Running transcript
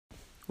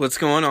What's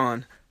going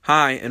on?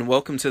 Hi, and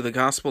welcome to the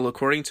Gospel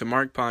According to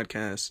Mark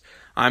podcast.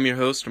 I'm your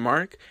host,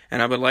 Mark,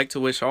 and I would like to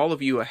wish all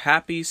of you a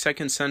happy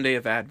second Sunday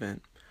of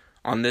Advent.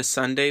 On this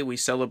Sunday, we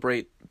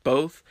celebrate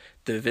both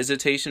the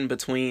visitation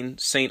between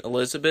Saint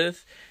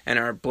Elizabeth and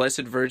our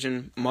Blessed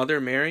Virgin Mother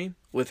Mary.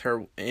 With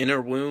her in her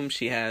womb,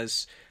 she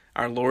has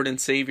our Lord and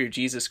Savior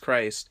Jesus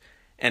Christ.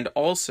 And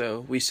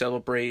also, we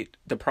celebrate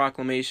the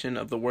proclamation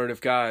of the Word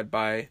of God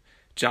by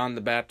John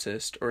the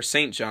Baptist, or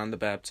Saint John the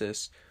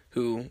Baptist,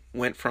 who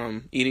went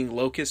from eating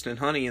locust and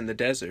honey in the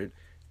desert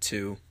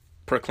to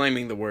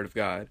proclaiming the Word of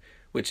God,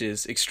 which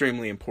is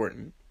extremely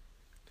important.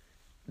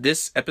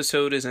 This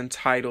episode is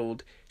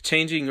entitled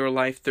Changing Your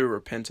Life Through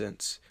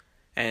Repentance.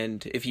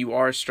 And if you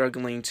are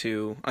struggling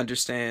to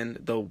understand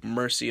the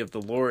mercy of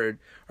the Lord,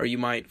 or you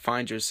might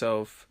find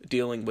yourself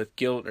dealing with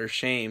guilt or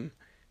shame,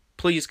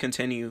 please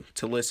continue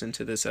to listen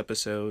to this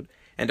episode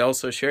and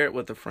also share it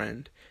with a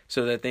friend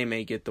so that they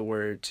may get the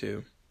word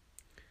too.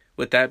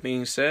 With that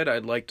being said,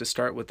 I'd like to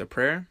start with a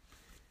prayer.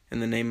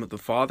 In the name of the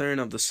Father, and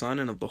of the Son,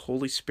 and of the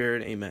Holy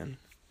Spirit, amen.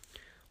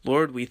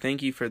 Lord, we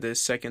thank you for this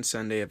second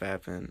Sunday of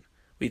Advent.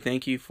 We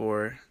thank you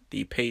for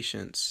the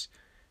patience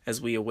as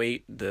we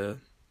await the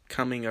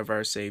coming of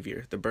our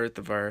Savior, the birth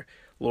of our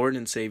Lord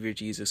and Savior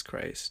Jesus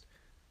Christ.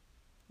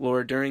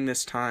 Lord, during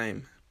this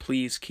time,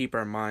 please keep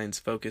our minds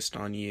focused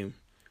on you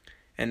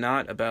and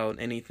not about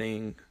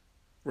anything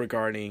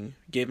regarding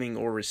giving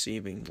or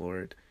receiving,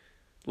 Lord.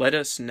 Let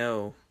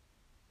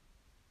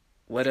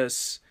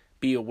us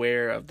be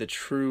aware of the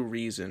true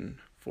reason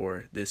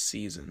for this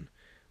season,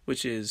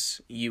 which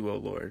is you, O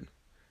Lord.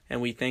 And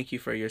we thank you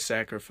for your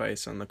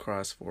sacrifice on the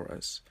cross for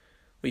us.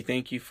 We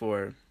thank you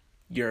for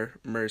your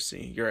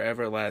mercy, your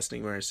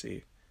everlasting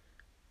mercy.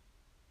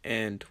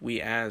 And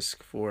we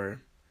ask for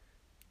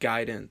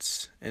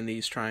guidance in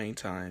these trying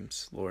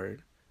times,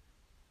 Lord.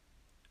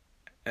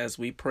 As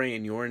we pray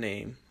in your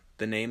name,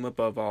 the name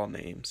above all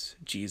names,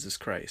 Jesus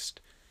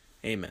Christ.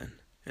 Amen.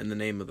 In the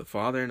name of the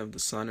Father, and of the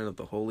Son, and of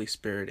the Holy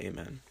Spirit.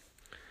 Amen.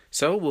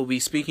 So, we'll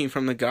be speaking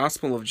from the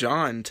Gospel of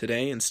John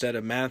today instead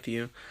of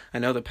Matthew. I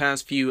know the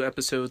past few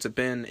episodes have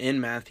been in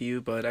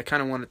Matthew, but I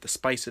kind of wanted to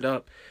spice it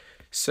up.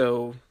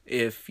 So,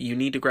 if you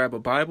need to grab a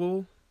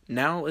Bible,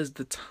 now is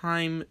the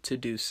time to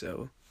do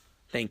so.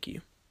 Thank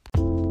you.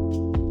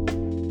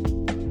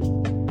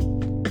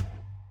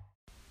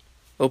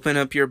 Open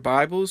up your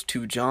Bibles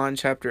to John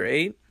chapter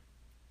 8,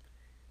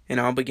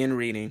 and I'll begin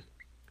reading.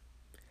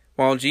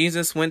 While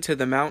Jesus went to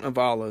the Mount of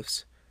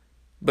Olives.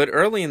 But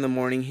early in the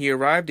morning he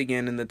arrived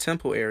again in the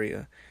temple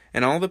area,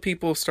 and all the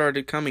people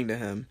started coming to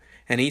him,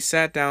 and he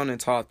sat down and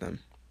taught them.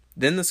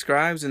 Then the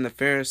scribes and the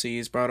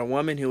Pharisees brought a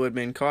woman who had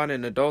been caught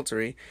in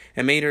adultery,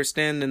 and made her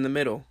stand in the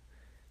middle.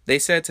 They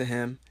said to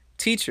him,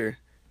 "Teacher,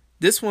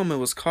 this woman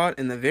was caught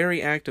in the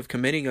very act of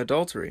committing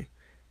adultery.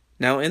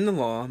 Now in the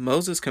law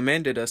Moses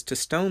commanded us to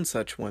stone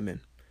such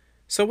women.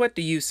 So what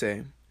do you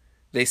say?"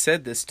 They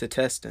said this to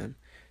test him,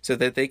 so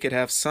that they could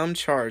have some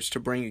charge to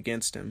bring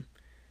against him.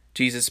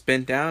 Jesus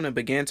bent down and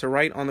began to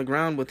write on the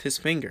ground with his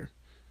finger.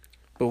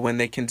 But when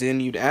they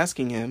continued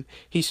asking him,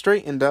 he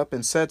straightened up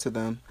and said to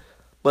them,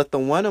 "Let the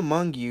one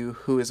among you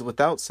who is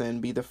without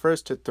sin be the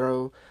first to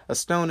throw a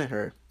stone at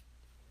her."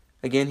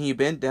 Again he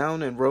bent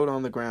down and wrote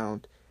on the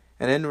ground,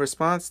 and in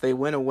response they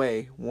went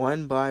away,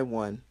 one by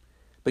one,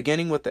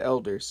 beginning with the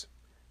elders.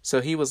 So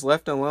he was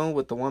left alone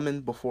with the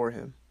woman before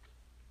him.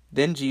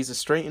 Then Jesus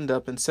straightened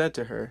up and said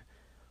to her,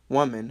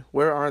 "Woman,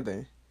 where are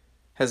they?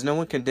 Has no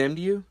one condemned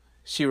you?"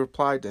 She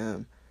replied to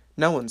him,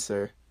 "No one,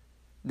 sir."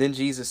 Then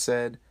Jesus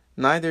said,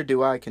 "Neither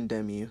do I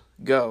condemn you.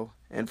 Go,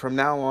 and from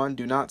now on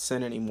do not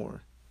sin any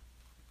more."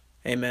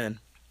 Amen.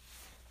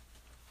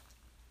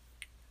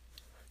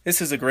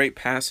 This is a great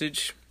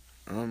passage.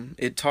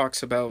 It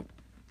talks about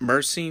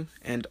mercy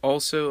and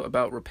also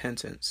about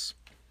repentance.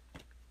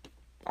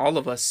 All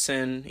of us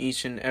sin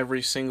each and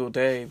every single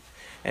day,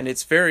 and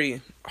it's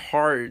very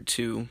hard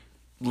to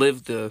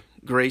live the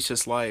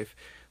gracious life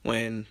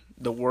when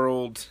the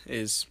world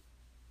is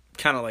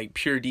kind of like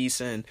pure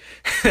decent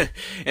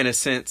in a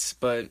sense,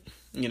 but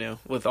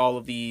with all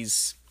of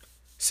these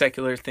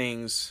secular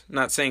things,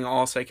 not saying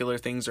all secular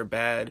things are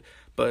bad,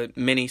 but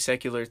many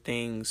secular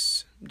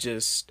things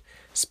just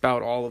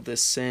spout all of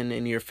this sin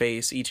in your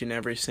face each and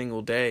every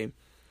single day.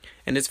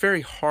 And it's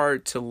very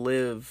hard to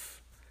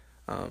live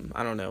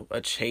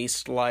a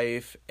chaste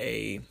life,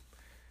 a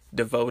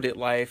devoted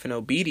life, an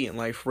obedient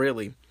life,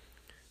 really,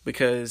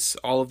 because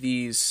all of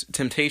these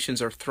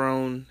temptations are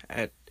thrown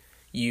at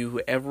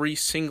you every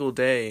single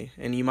day,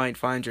 and you might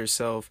find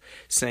yourself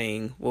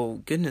saying,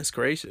 well, goodness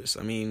gracious,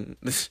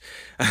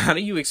 how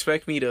do you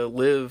expect me to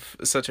live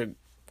such a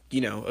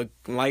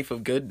life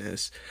of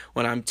goodness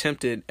when I'm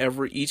tempted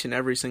each and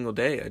every single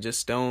day?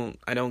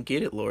 I don't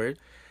get it, Lord.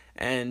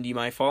 And you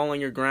might fall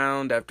on your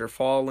ground after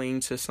falling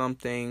to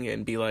something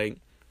and be like,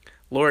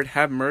 Lord,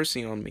 have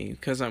mercy on me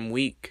because I'm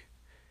weak.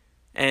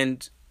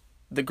 And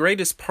the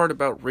greatest part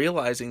about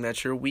realizing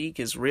that you're weak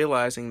is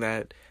realizing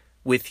that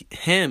with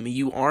Him,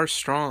 you are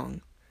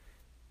strong.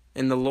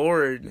 And the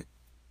Lord,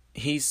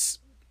 He's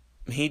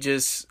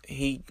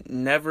he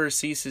never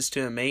ceases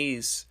to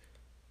amaze.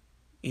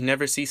 He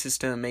never ceases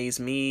to amaze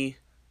me,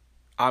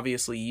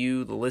 obviously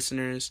you, the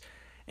listeners,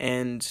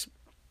 and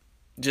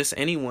just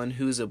anyone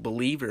who's a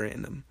believer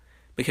in him,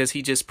 because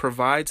he just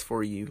provides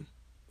for you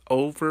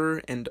over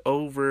and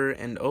over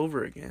and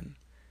over again.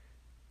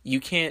 You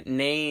can't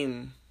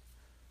name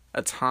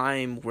a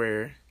time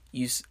where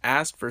you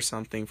asked for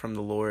something from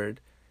the Lord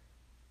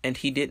and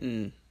he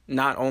didn't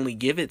not only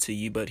give it to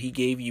you, but he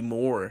gave you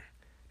more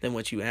than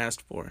what you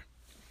asked for.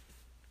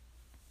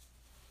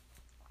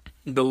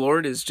 The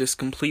Lord is just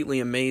completely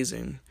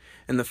amazing,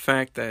 and the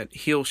fact that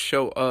he'll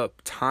show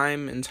up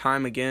time and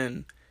time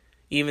again,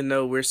 even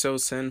though we're so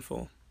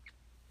sinful.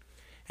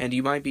 And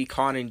you might be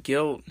caught in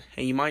guilt,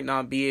 and you might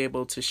not be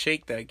able to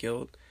shake that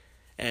guilt.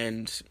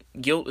 And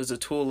guilt is a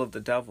tool of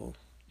the devil.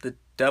 The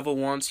devil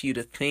wants you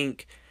to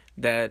think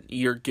that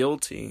you're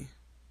guilty,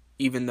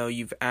 even though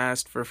you've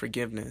asked for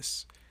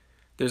forgiveness.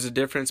 There's a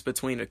difference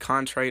between a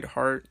contrite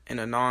heart and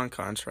a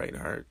non-contrite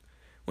heart.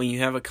 When you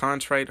have a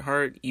contrite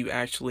heart, you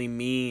actually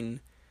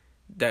mean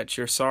that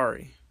you're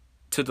sorry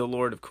to the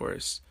Lord, of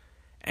course.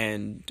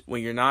 And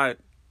when you're not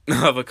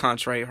of a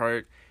contrite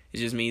heart, it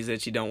just means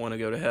that you don't want to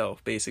go to hell,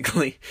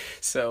 basically.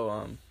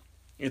 So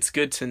it's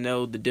good to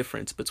know the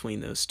difference between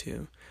those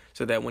two,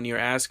 so that when you're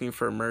asking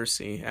for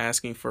mercy,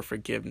 asking for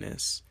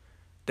forgiveness,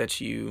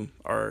 that you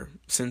are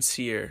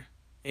sincere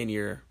in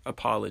your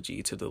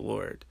apology to the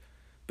Lord,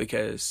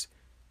 because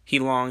he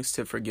longs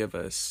to forgive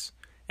us.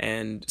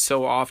 And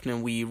so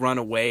often we run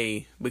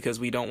away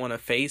because we don't want to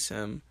face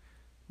him,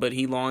 but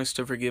he longs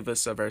to forgive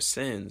us of our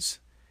sins.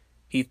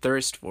 He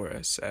thirsts for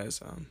us,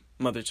 as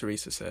Mother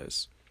Teresa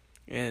says.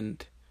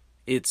 And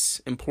it's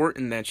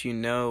important that you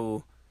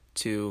know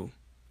to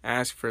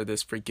ask for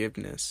this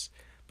forgiveness,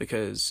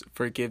 because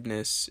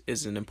forgiveness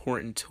is an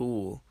important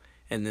tool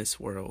in this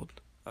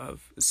world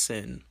of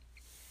sin.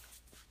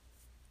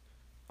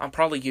 I'll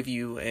probably give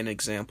you an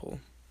example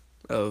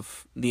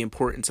of the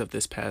importance of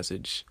this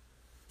passage.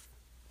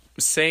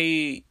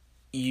 Say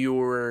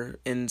you're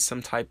in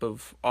some type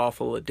of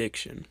awful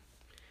addiction,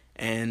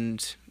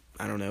 and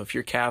I don't know, if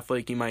you're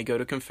Catholic, you might go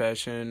to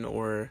confession,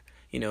 or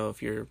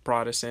if you're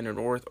Protestant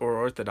or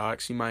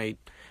Orthodox, you might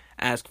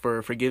ask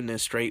for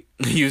forgiveness straight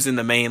using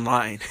the main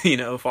line,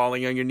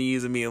 falling on your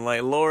knees and being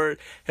like, Lord,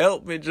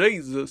 help me,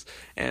 Jesus.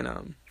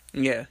 And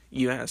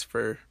you ask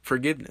for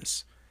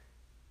forgiveness.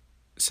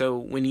 So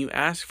when you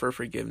ask for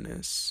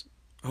forgiveness,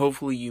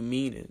 hopefully you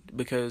mean it,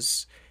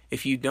 because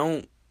if you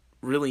don't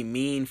really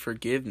mean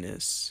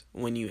forgiveness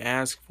when you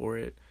ask for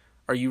it,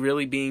 are you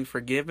really being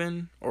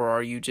forgiven, or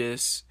are you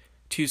just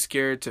too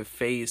scared to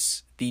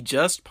face the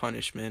just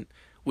punishment,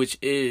 which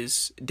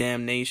is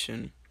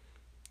damnation,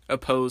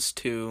 opposed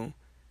to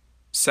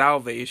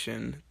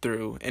salvation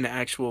through an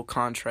actual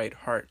contrite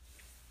heart?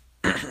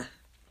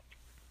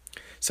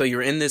 So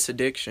you're in this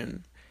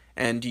addiction,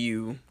 and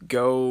you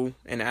go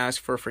and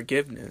ask for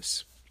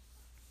forgiveness,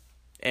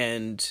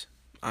 and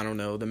I don't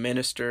know, the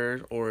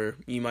minister, or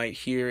you might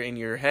hear in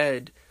your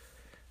head,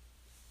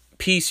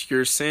 peace,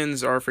 your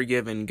sins are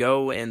forgiven,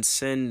 go and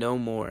sin no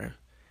more.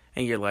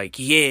 And you're like,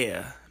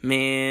 yeah,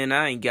 man,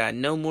 I ain't got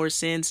no more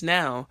sins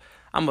now.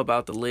 I'm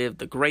about to live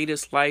the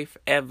greatest life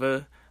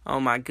ever. Oh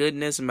my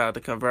goodness, I'm about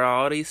to convert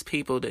all these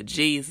people to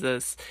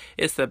Jesus.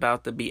 It's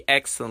about to be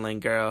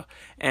excellent, girl.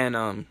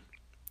 And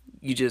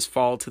you just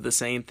fall to the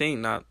same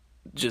thing, not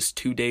just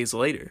 2 days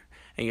later.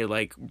 And you're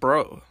like,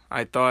 bro,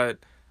 I thought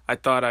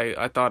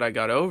I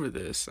got over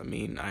this. I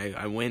mean,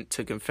 I went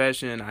to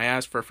confession. I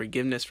asked for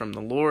forgiveness from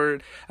the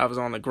Lord. I was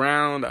on the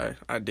ground.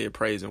 I did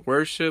praise and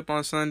worship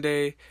on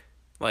Sunday.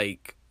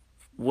 Like,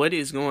 what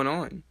is going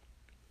on?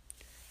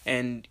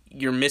 And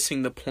you're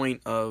missing the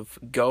point of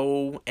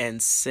go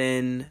and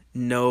sin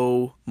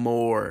no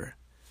more.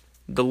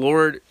 The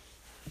Lord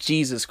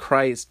Jesus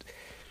Christ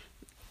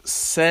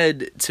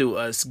said to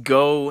us,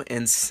 go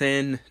and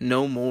sin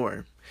no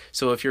more.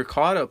 So if you're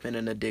caught up in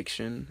an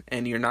addiction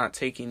and you're not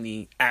taking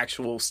the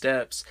actual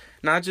steps,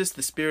 not just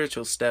the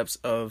spiritual steps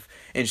of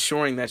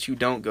ensuring that you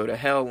don't go to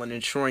hell and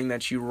ensuring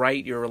that you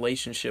right your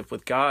relationship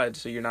with God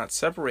so you're not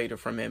separated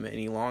from him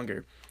any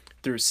longer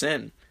through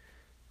sin,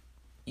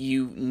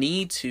 you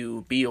need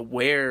to be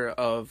aware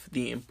of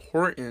the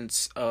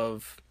importance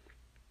of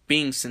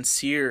being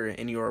sincere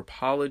in your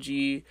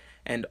apology,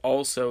 and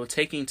also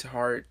taking to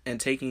heart and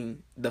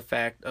taking the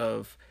fact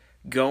of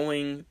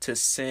going to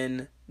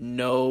sin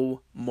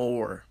no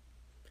more.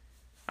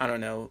 I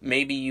don't know,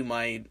 maybe you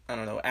might,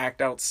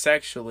 act out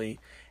sexually,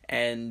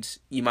 and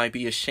you might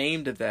be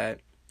ashamed of that,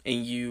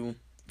 and you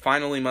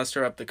finally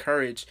muster up the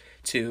courage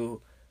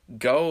to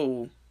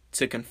go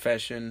to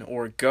confession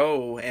or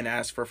go and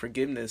ask for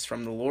forgiveness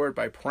from the Lord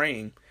by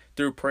praying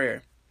through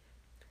prayer.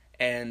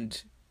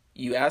 And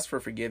you ask for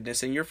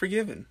forgiveness and you're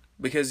forgiven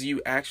because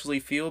you actually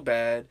feel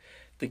bad.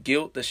 The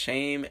guilt, the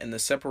shame, and the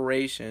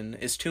separation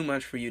is too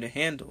much for you to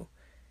handle.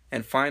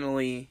 And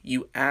finally,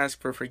 you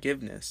ask for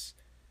forgiveness.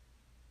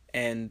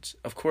 And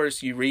of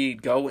course, you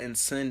read, go and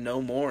sin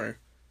no more.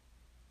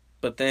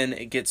 But then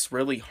it gets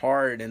really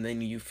hard, and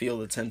then you feel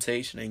the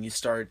temptation, and you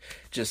start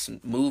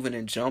just moving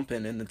and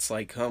jumping, and it's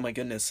like, oh my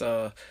goodness,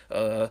 and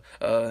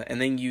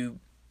then you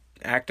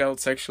act out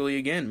sexually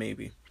again,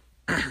 maybe.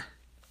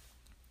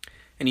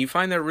 And you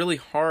find that really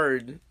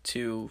hard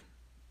to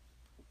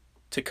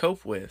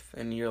cope with,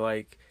 and you're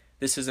like,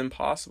 this is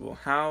impossible.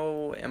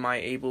 How am I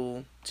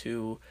able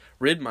to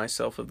rid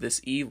myself of this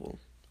evil?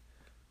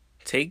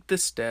 Take the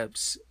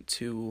steps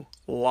to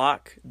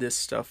lock this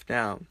stuff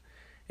down.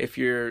 If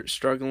you're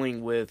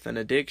struggling with an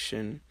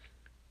addiction,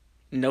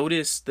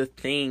 notice the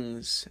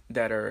things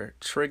that are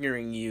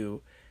triggering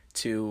you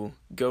to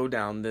go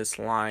down this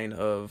line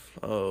of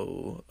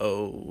oh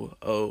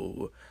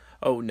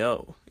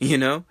no,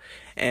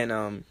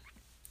 and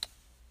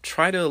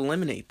try to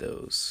eliminate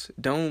those.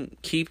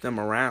 Don't keep them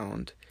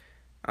around.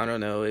 I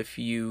don't know, if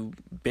you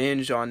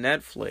binge on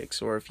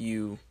Netflix, or if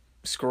you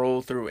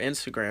scroll through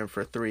Instagram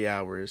for 3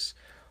 hours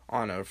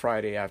on a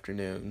Friday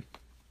afternoon,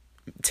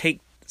 take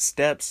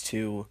steps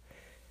to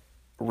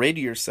rid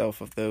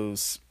yourself of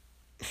those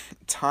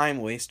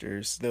time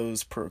wasters,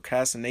 those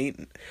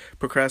procrastination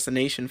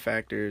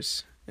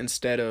factors,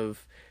 instead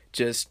of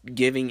just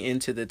giving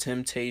into the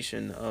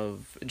temptation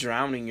of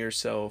drowning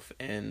yourself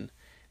in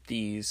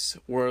these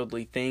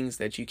worldly things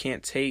that you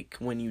can't take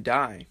when you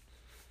die.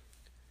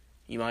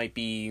 You might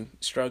be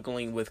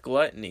struggling with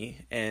gluttony,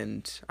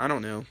 and I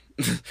don't know,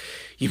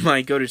 you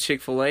might go to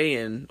Chick-fil-A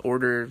and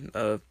order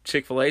a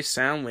Chick-fil-A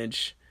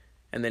sandwich,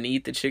 and then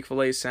eat the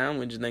Chick-fil-A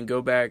sandwich, and then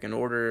go back and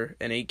order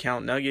an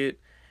 8-count nugget,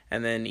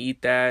 and then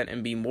eat that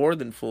and be more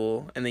than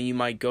full, and then you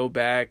might go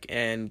back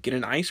and get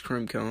an ice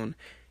cream cone,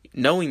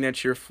 knowing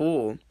that you're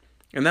full,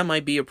 and that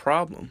might be a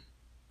problem.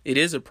 It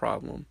is a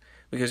problem,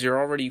 because you're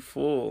already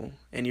full,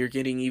 and you're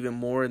getting even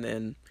more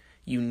than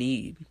you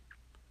need.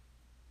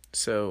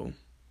 So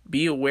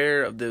be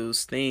aware of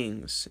those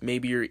things.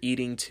 Maybe you're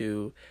eating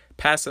to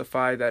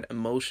pacify that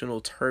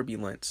emotional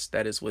turbulence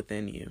that is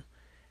within you.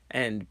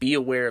 And be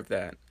aware of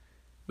that,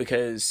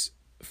 because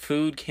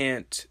food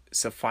can't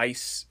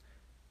suffice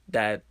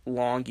that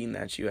longing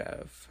that you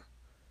have.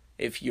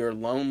 If you're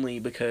lonely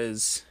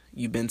because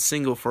you've been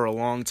single for a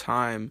long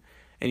time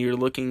and you're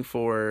looking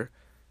for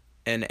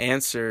an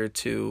answer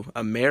to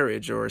a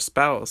marriage or a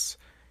spouse,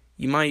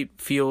 you might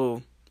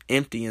feel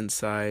empty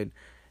inside,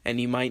 and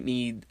you might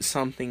need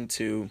something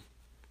to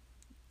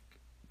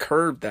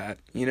curb that,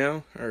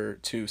 or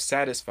to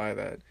satisfy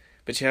that.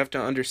 But you have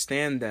to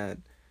understand that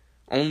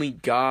only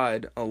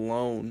God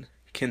alone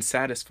can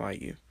satisfy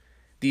you.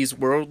 These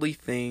worldly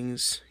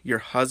things, your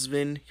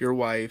husband, your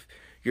wife,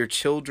 your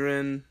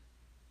children,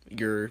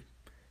 your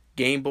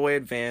Game Boy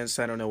Advance,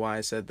 I don't know why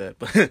I said that,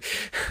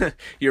 but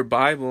your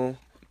Bible,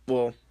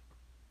 well,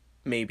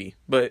 maybe,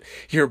 but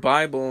your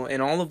Bible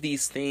and all of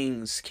these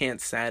things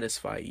can't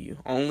satisfy you.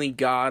 Only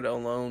God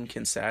alone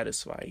can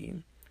satisfy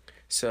you.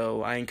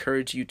 So I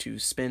encourage you to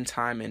spend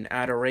time in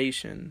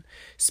adoration,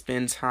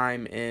 spend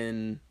time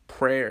in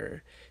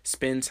prayer,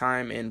 spend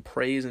time in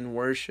praise and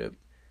worship,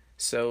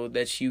 so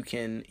that you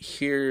can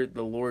hear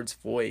the Lord's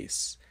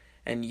voice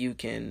and you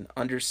can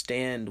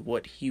understand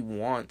what He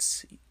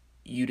wants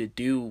you to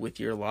do with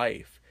your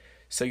life.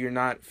 So you're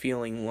not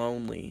feeling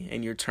lonely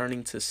and you're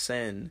turning to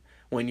sin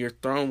when you're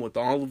thrown with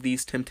all of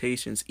these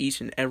temptations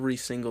each and every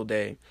single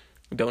day.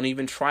 Don't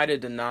even try to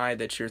deny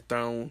that you're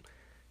thrown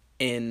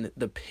in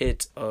the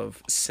pit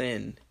of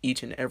sin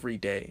each and every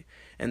day.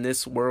 In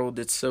this world,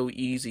 it's so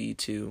easy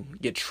to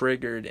get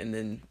triggered and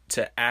then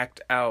to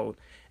act out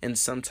in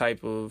some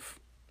type of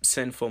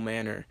sinful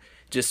manner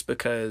just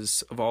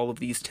because of all of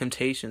these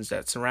temptations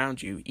that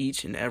surround you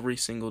each and every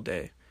single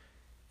day.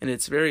 And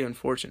it's very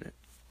unfortunate.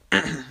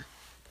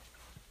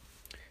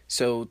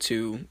 So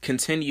to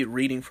continue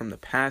reading from the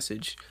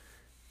passage,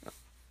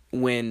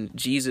 when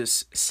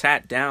Jesus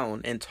sat down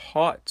and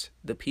taught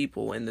the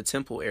people in the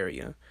temple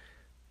area,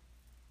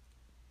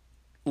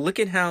 look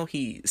at how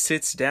He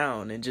sits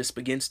down and just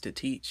begins to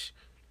teach.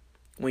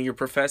 When you're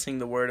professing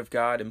the word of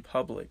God in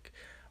public,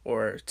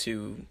 or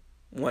to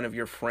one of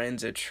your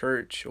friends at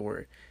church,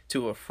 or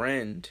to a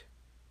friend,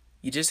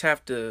 you just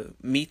have to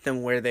meet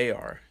them where they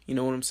are. You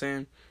know what I'm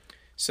saying?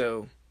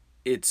 So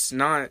it's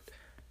not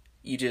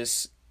you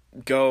just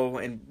go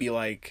and be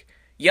like,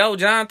 yo,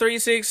 John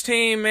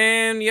 3:16,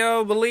 man,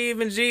 yo, believe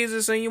in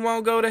Jesus and you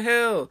won't go to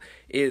hell.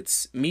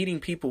 It's meeting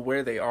people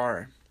where they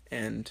are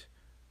and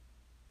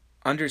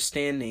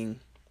understanding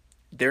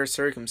their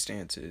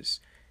circumstances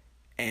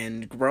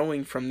and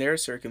growing from their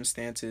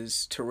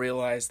circumstances to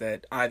realize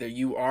that either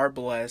you are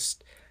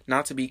blessed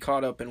not to be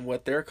caught up in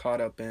what they're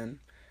caught up in,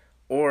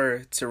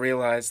 or to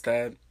realize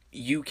that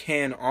you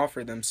can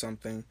offer them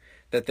something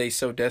that they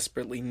so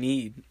desperately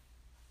need.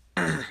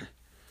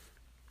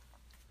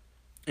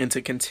 And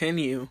to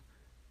continue,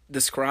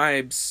 the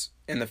scribes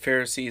and the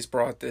Pharisees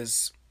brought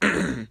this,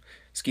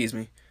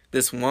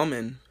 this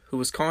woman who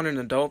was caught in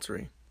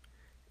adultery,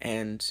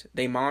 and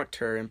they mocked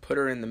her and put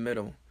her in the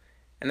middle.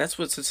 And that's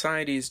what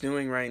society is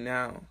doing right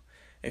now.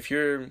 If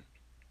you're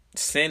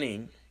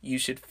sinning, you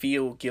should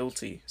feel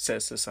guilty,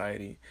 says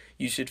society.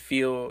 You should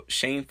feel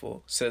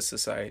shameful, says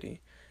society.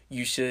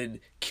 you should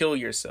kill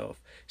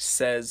yourself,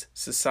 says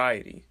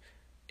society.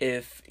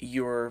 If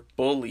you're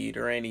bullied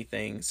or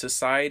anything,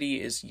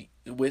 society is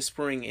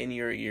whispering in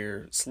your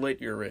ear,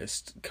 slit your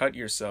wrist, cut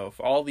yourself,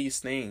 all these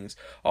things,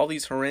 all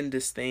these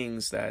horrendous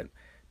things that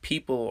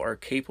people are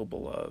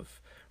capable of.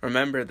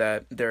 Remember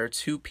that there are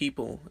two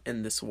people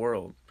in this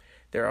world.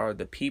 There are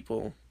the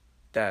people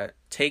that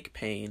take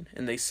pain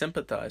and they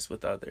sympathize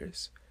with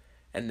others.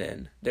 And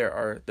then there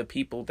are the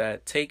people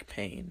that take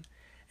pain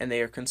and they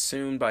are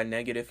consumed by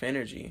negative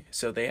energy.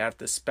 So they have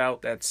to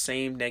spout that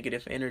same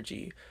negative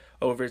energy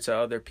over to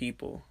other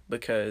people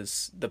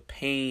because the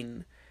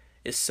pain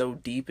is so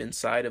deep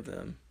inside of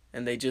them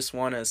and they just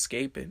want to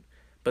escape it,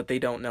 but they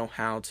don't know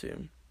how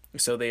to.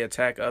 So they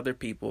attack other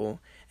people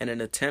in an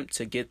attempt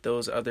to get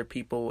those other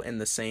people in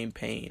the same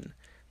pain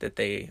that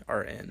they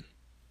are in.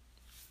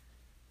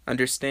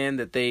 Understand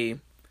that they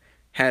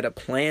had a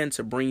plan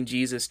to bring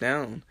Jesus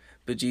down,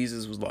 but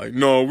Jesus was like,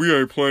 no, we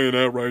ain't playing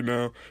that right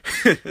now.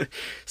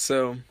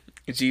 So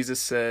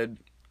Jesus said,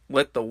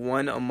 let the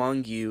one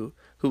among you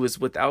who is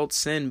without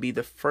sin be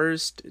the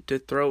first to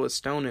throw a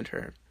stone at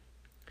her.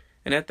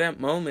 And at that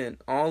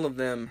moment, all of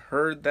them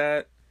heard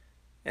that,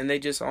 and they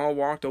just all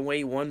walked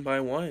away one by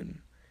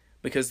one.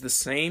 Because the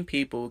same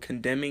people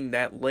condemning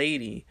that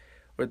lady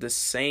were the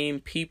same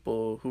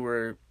people who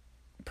were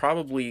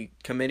probably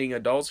committing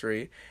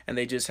adultery, and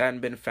they just hadn't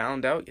been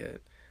found out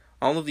yet.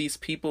 All of these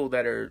people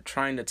that are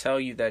trying to tell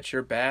you that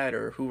you're bad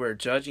or who are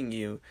judging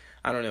you,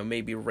 I don't know,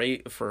 maybe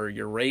for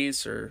your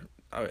race or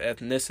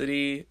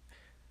ethnicity,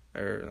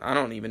 or I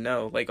don't even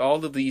know. Like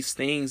all of these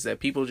things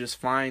that people just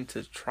find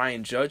to try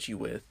and judge you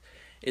with,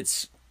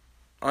 it's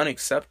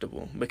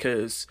unacceptable.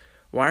 Because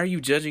why are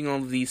you judging all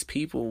of these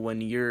people when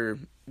you're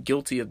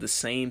guilty of the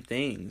same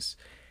things?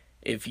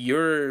 If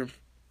you're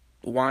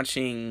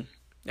watching,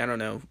 I don't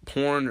know,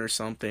 porn or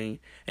something,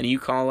 and you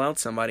call out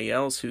somebody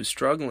else who's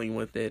struggling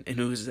with it and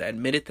who's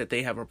admitted that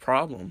they have a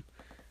problem,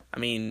 I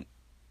mean,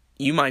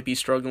 you might be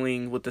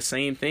struggling with the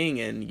same thing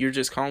and you're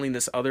just calling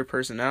this other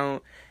person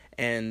out,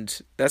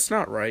 and that's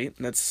not right.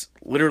 That's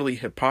literally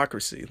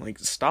hypocrisy. Like,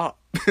 stop.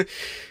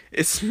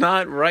 It's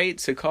not right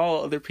to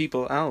call other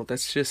people out.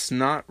 That's just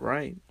not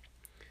right.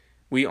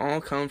 We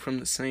all come from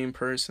the same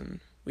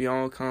person. We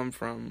all come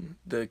from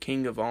the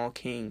King of all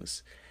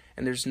kings.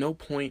 And there's no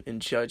point in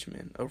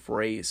judgment of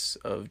race,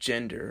 of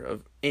gender,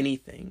 of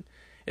anything.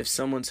 If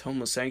someone's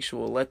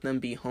homosexual, let them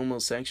be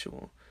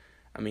homosexual.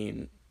 I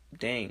mean,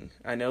 dang,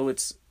 I know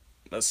it's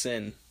a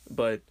sin,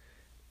 but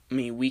I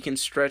mean, we can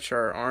stretch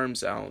our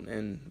arms out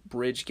and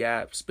bridge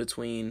gaps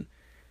between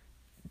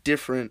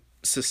different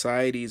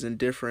societies and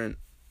different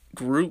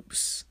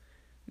groups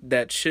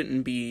that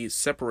shouldn't be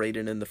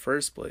separated in the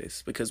first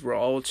place, because we're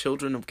all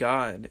children of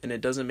God and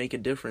it doesn't make a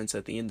difference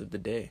at the end of the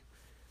day.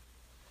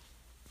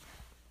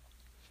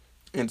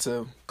 And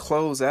to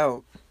close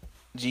out,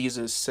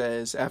 Jesus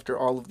says, after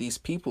all of these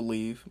people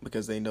leave,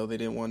 because they know they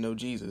didn't want to know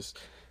Jesus,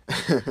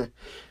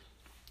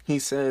 he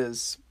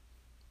says,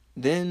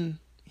 then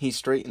he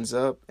straightens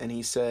up and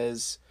he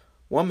says,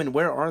 woman,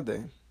 where are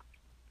they?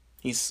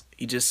 He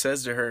just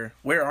says to her,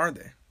 where are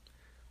they?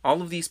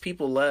 All of these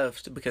people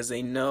left because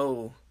they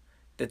know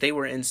that they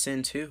were in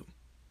sin too.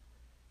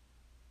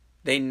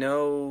 They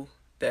know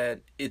that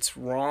it's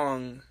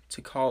wrong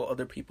to call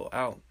other people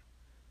out.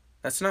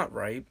 That's not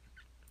right.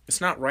 It's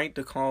not right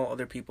to call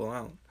other people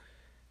out.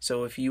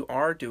 So if you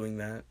are doing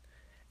that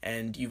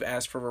and you've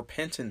asked for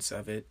repentance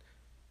of it,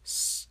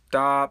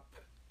 stop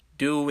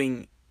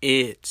doing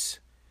it.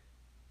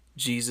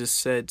 Jesus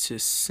said to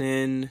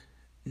sin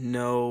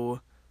no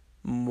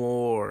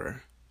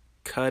more.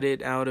 Cut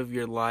it out of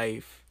your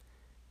life.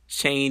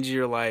 Change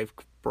your life,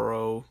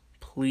 bro.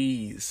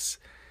 Please.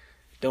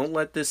 Don't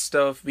let this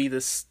stuff be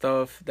the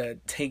stuff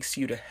that takes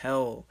you to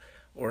hell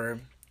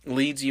or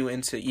leads you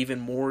into even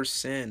more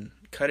sin.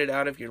 Cut it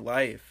out of your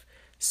life.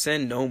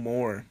 Sin no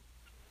more.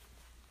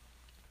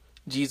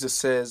 Jesus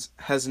says,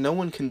 has no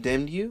one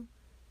condemned you?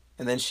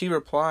 And then she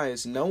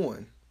replies, no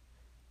one.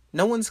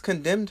 No one's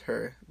condemned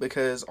her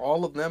because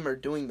all of them are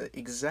doing the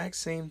exact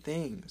same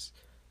things.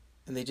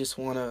 And they just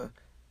want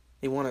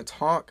to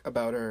talk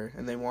about her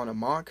and they want to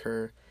mock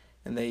her,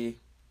 and I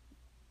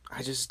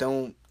just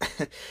don't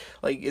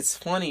like, it's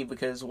funny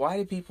because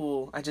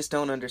I just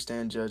don't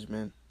understand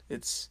judgment.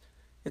 It's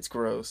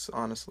gross,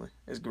 honestly.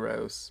 It's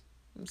gross.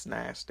 It's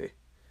nasty.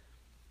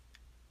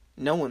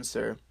 No one,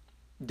 sir.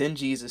 Then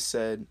Jesus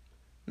said,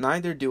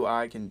 neither do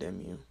I condemn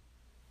you.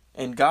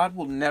 And God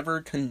will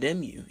never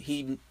condemn you.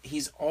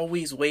 He's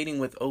always waiting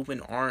with open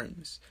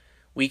arms.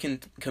 We can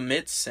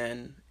commit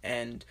sin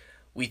and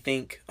we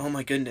think, oh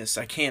my goodness,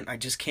 I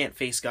just can't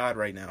face God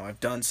right now. I've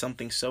done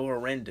something so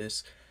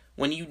horrendous.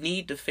 When you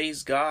need to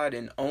face God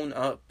and own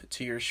up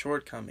to your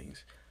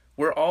shortcomings.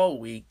 We're all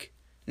weak.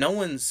 No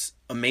one's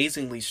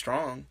amazingly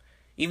strong.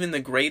 Even the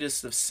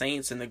greatest of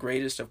saints and the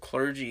greatest of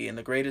clergy and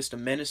the greatest of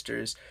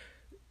ministers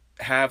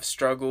have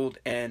struggled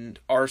and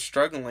are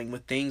struggling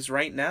with things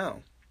right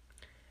now,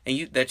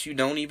 and that you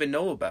don't even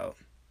know about.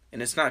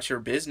 And it's not your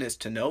business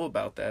to know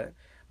about that,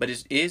 but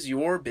it is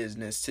your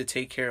business to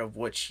take care of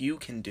what you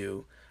can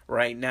do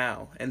right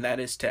now, and that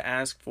is to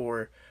ask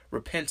for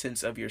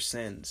repentance of your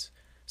sins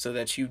so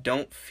that you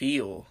don't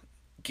feel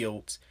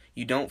guilt,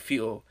 you don't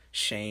feel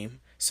shame,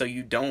 so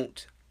you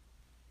don't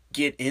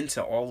get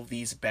into all of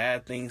these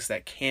bad things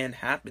that can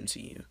happen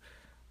to you,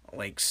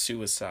 like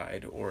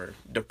suicide or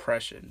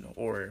depression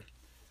or,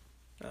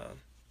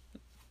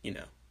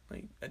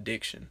 like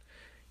addiction,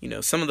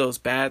 some of those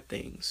bad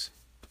things.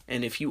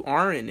 And if you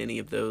are in any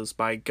of those,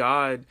 by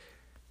God,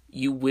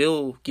 you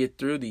will get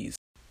through these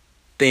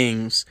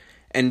things,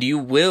 and you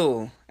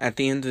will, at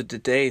the end of the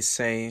day,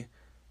 say,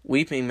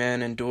 weeping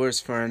man endures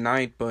for a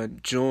night,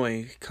 but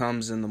joy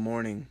comes in the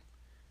morning.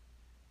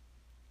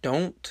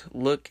 Don't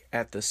look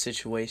at the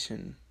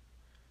situation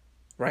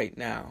right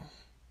now.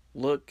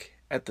 Look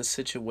at the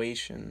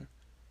situation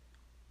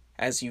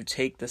as you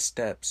take the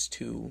steps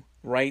to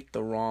right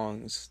the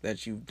wrongs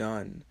that you've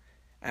done.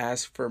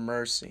 Ask for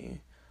mercy.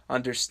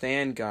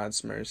 Understand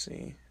God's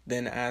mercy.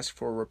 Then ask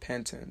for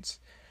repentance.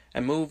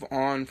 And move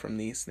on from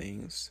these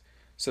things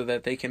so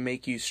that they can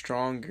make you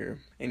stronger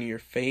in your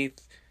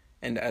faith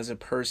and as a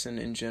person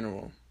in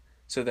general.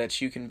 So that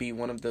you can be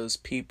one of those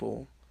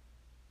people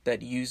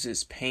that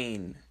uses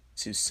pain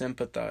to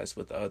sympathize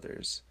with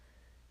others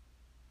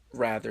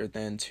rather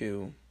than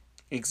to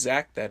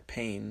exact that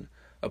pain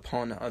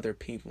upon other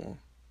people.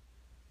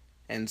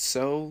 And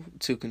so,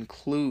 to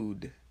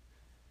conclude,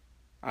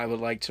 I would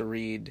like to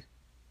read,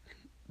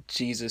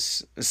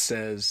 Jesus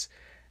says,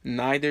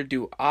 "Neither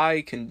do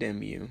I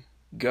condemn you.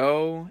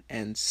 Go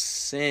and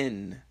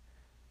sin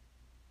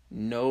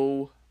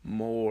no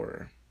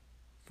more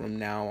from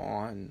now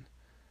on.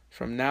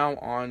 From now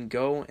on,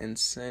 go and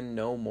sin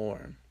no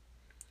more."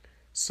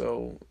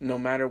 So, no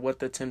matter what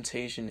the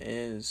temptation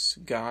is,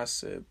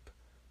 gossip,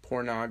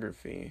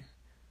 pornography,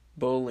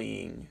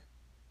 bullying,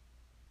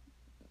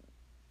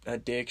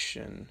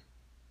 addiction,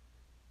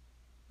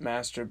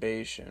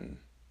 masturbation,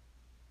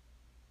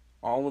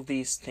 all of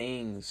these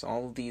things,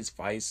 all of these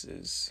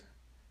vices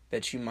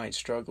that you might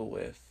struggle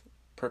with,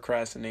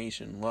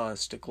 procrastination,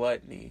 lust,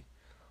 gluttony,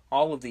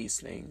 all of these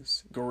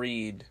things,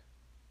 greed,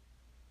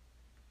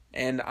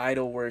 and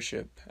idol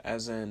worship,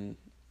 as in,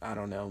 I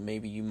don't know,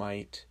 maybe you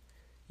might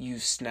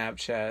use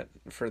Snapchat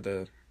for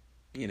the,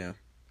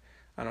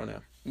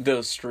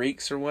 those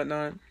streaks or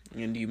whatnot,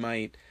 and you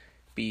might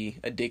be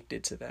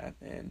addicted to that,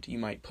 and you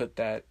might put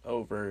that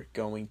over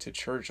going to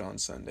church on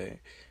Sunday,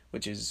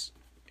 which is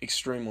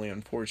extremely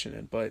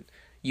unfortunate, but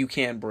you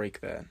can break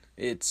that.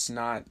 It's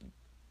not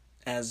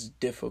as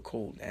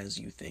difficult as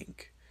you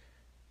think.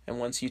 And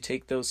once you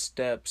take those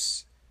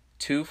steps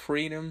to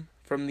freedom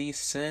from these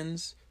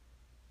sins,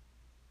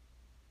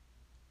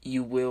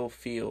 you will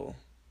feel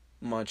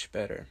much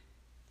better.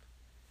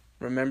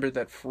 Remember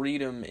that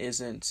freedom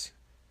isn't,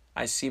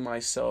 I see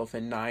myself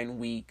in 9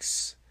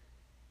 weeks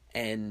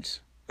and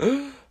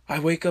I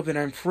wake up and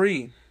I'm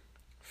free.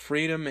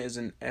 Freedom is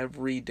an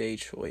everyday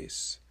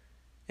choice.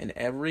 And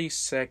every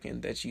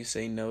second that you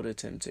say no to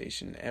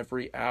temptation,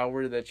 every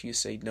hour that you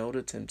say no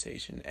to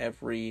temptation,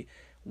 every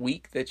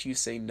week that you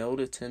say no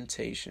to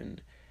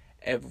temptation,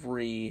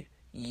 every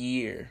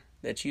year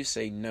that you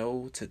say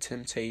no to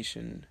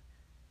temptation,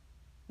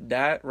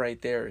 that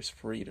right there is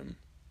freedom.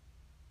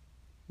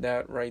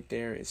 That right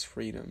there is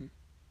freedom.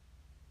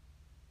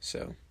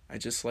 So, I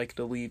just like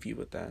to leave you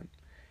with that.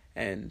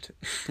 And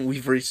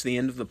we've reached the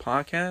end of the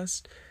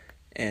podcast,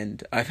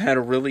 and I've had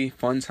a really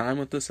fun time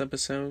with this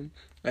episode.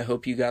 I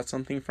hope you got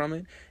something from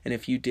it, and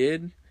if you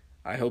did,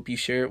 I hope you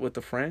share it with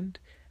a friend,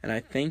 and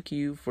I thank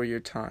you for your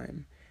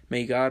time.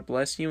 May God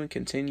bless you and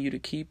continue to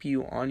keep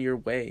you on your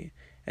way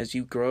as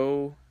you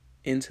grow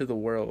into the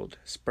world,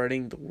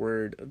 spreading the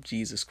word of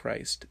Jesus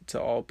Christ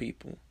to all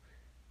people.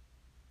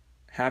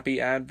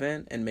 Happy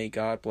Advent, and may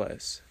God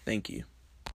bless. Thank you.